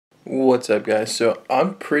What's up, guys? So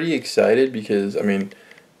I'm pretty excited because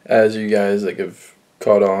as you guys have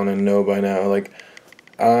caught on and know by now,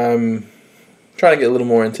 I'm trying to get a little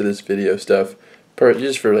more into this video stuff,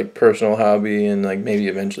 just for personal hobby and maybe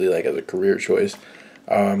eventually as a career choice.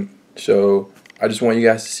 So I just want you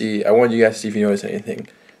guys to see. I want you guys to see if you notice anything.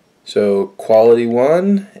 So quality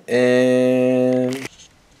 1 and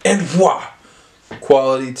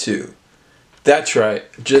quality 2. That's right,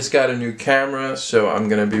 just got a new camera, so I'm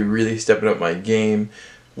going to be really stepping up my game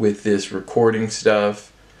with this recording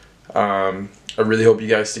stuff. I really hope you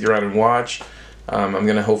guys stick around and watch. I'm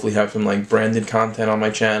going to hopefully have some branded content on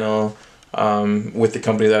my channel with the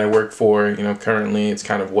company that I work for. You know, currently it's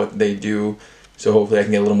kind of what they do, so hopefully I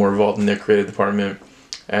can get a little more involved in their creative department.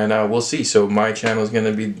 And we'll see. So my channel is going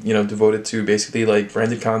to be, devoted to basically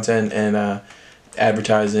branded content and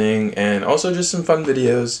advertising, and also just some fun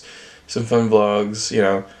videos. Some fun vlogs,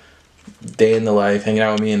 day in the life, hanging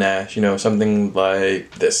out with me and Ash, something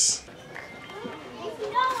like this.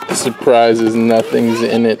 Surprises, nothing's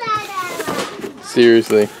in it.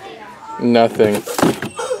 Seriously, nothing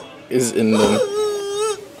is in them.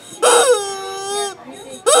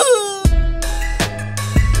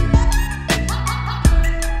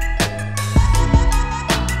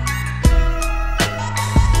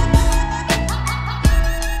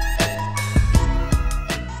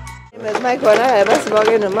 Mike, when I have basketball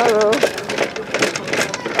game tomorrow.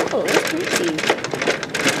 Oh, that's pretty.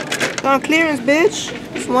 On clearance, bitch.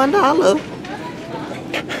 It's $1.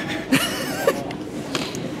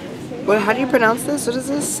 What? How do you pronounce this? What is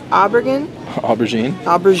this? Aubergine? Aubergine.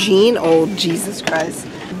 Aubergine? Oh, Jesus Christ.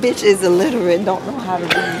 Bitch is illiterate. Don't know how to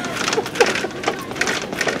read.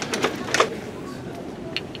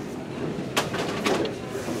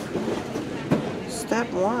 Step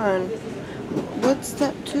 1. What's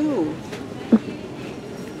step 2?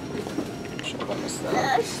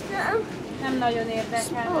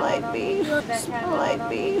 Smell like beef. Smell like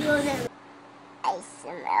beef. I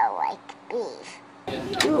smell like beef.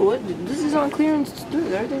 Dude, what? This is on clearance.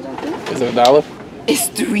 Dude, everything's on clearance. Is it $1? It's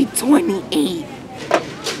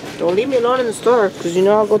 $3.28. Don't leave me alone in the store, because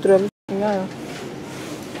I'll go through everything aisle.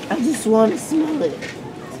 I just want to smell it.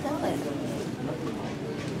 Smell it.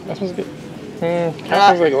 That smells good. That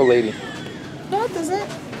smells like old lady. No, it doesn't.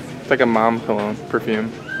 It's like a mom cologne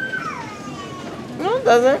perfume. No, it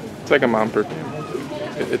doesn't. It's like a mom perfume.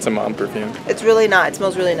 It's a mom perfume. It's really not. It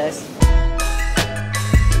smells really nice.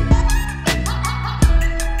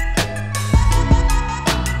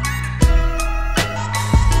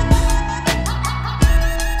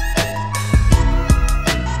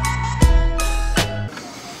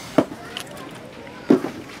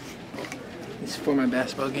 It's for my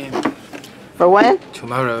basketball game. For when?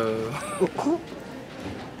 Tomorrow. What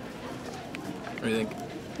do you think?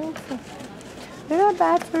 They're not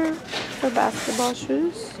bad for basketball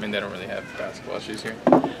shoes. They don't really have basketball shoes here.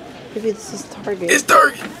 Maybe this is Target. It's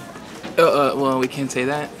Target! Well, we can't say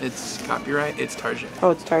that. It's copyright. It's Target.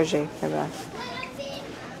 Oh, it's Target. My bad.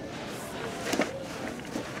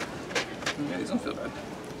 Yeah, these don't feel bad.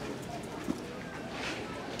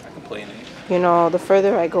 I can play in it. The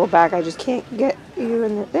further I go back, I just can't get you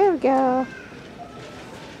in the... There we go.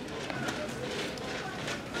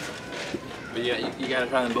 But yeah, you gotta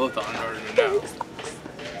try them both on in order to know.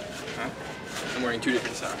 Huh? I'm wearing 2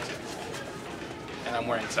 different socks. And I'm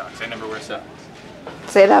wearing socks. I never wear socks.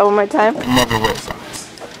 Say that one more time. I never wear socks.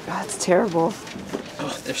 God, it's terrible.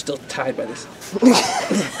 Oh, they're still tied by this.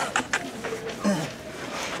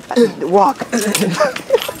 Walk.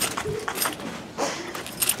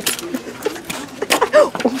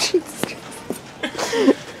 Oh, Jesus.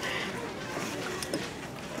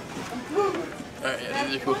 Alright, yeah,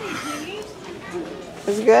 these are cool.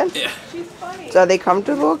 Is it good? Yeah. So are they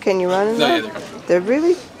comfortable? Can you run in No, them? yeah, they're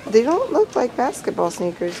comfortable. They don't look like basketball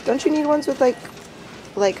sneakers. Don't you need ones with like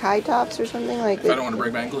high tops or something like that? If I don't want to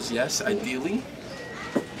break my ankles, yes, ideally.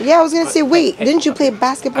 Yeah, I was gonna say, wait, hey, didn't you play I'm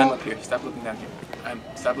basketball? up here. Stop looking down here.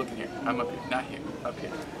 Stop looking here. I'm up here. Not here. Up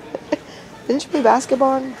here. Didn't you play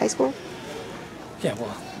basketball in high school? Yeah,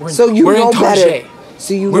 well, we're in, So you we're know in Target. better.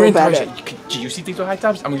 So you We're know in better. Target. Do you see things with high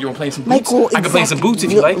tops? You want to play some boots? Michael, I can play some boots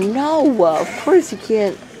if you like. No, of course you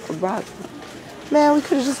can't. Man, we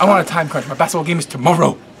could have just... I want a time crunch. My basketball game is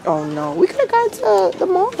tomorrow. Oh, no. We could have gone to the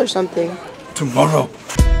mall or something. Tomorrow.